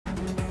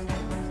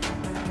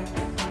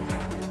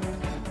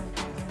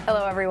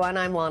Hello, everyone.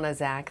 I'm Lana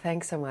Zak.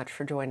 Thanks so much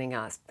for joining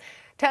us.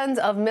 Tens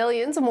of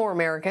millions more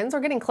Americans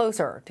are getting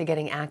closer to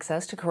getting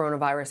access to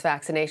coronavirus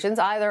vaccinations,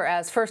 either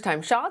as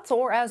first-time shots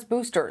or as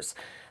boosters.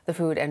 The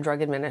Food and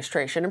Drug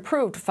Administration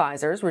approved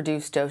Pfizer's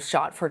reduced-dose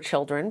shot for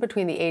children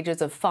between the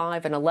ages of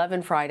 5 and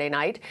 11 Friday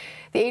night.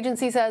 The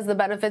agency says the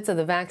benefits of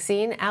the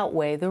vaccine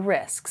outweigh the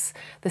risks.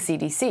 The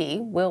CDC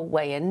will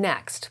weigh in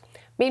next.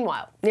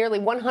 Meanwhile, nearly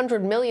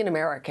 100 million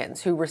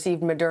Americans who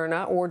received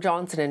Moderna or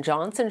Johnson &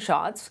 Johnson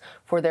shots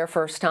for their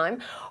first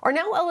time are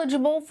now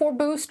eligible for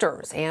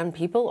boosters, and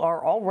people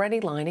are already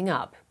lining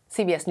up.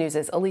 CBS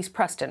News' Elise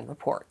Preston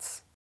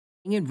reports.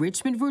 In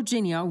Richmond,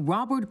 Virginia,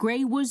 Robert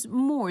Gray was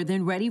more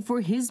than ready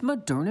for his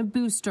Moderna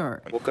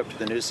booster. I woke up to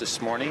the news this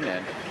morning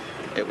and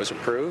it was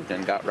approved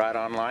and got right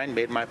online,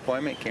 made my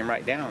appointment, came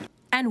right down.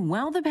 And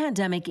while the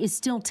pandemic is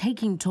still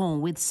taking toll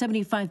with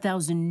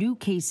 75,000 new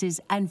cases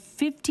and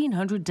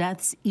 1,500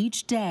 deaths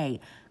each day,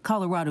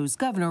 Colorado's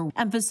governor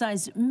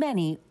emphasized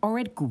many are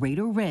at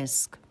greater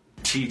risk.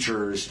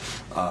 Teachers,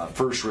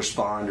 first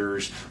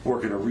responders,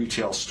 work in a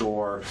retail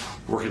store,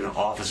 work in an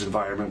office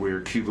environment where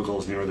your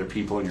cubicles near other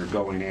people and you're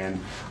going in.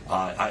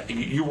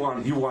 You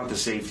want the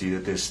safety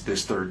that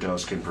this third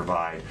dose can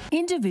provide.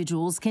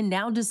 Individuals can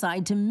now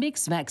decide to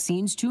mix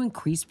vaccines to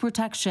increase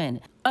protection.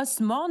 A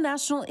small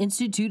National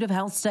Institute of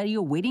Health study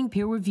awaiting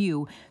peer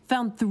review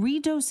found 3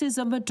 doses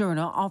of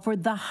Moderna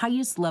offered the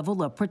highest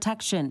level of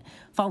protection,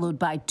 followed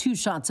by 2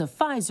 shots of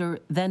Pfizer,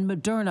 then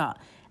Moderna.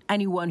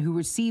 Anyone who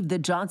received the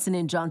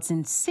Johnson &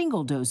 Johnson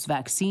single-dose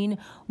vaccine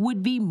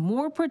would be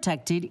more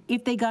protected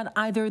if they got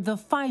either the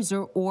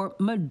Pfizer or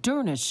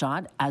Moderna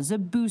shot as a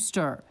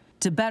booster.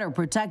 To better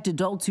protect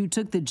adults who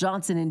took the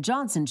Johnson &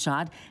 Johnson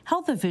shot,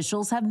 health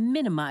officials have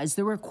minimized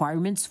the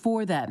requirements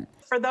for them.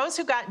 For those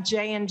who got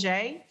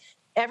J&J,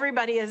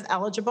 everybody is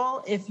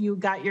eligible if you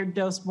got your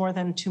dose more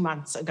than 2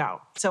 months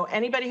ago. So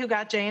anybody who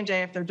got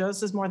J&J, if their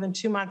dose is more than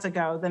 2 months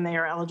ago, then they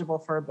are eligible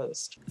for a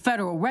boost.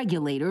 Federal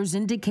regulators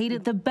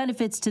indicated the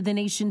benefits to the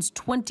nation's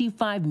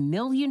 25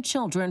 million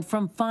children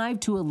from 5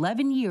 to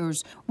 11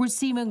 years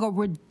receiving a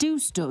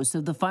reduced dose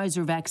of the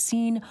Pfizer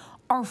vaccine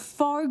are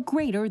far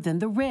greater than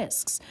the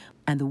risks.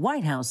 And the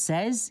White House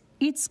says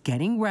it's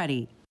getting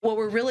ready. What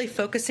we're really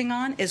focusing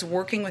on is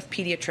working with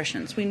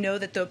pediatricians. We know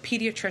that the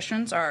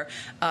pediatricians are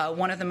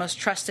one of the most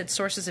trusted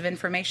sources of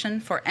information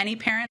for any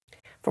parent.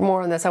 For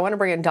more on this, I want to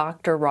bring in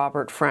Dr.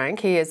 Robert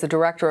Frank. He is the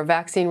Director of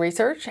Vaccine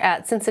Research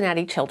at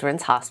Cincinnati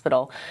Children's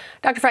Hospital.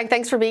 Dr. Frank,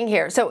 thanks for being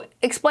here. So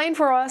explain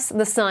for us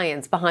the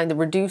science behind the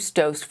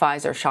reduced-dose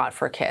Pfizer shot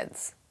for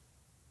kids.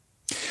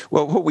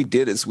 Well, what we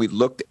did is we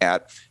looked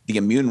at the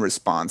immune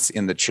response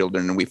in the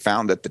children, and we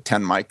found that the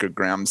 10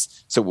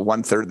 micrograms, so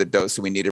 1/3 of the dose that we needed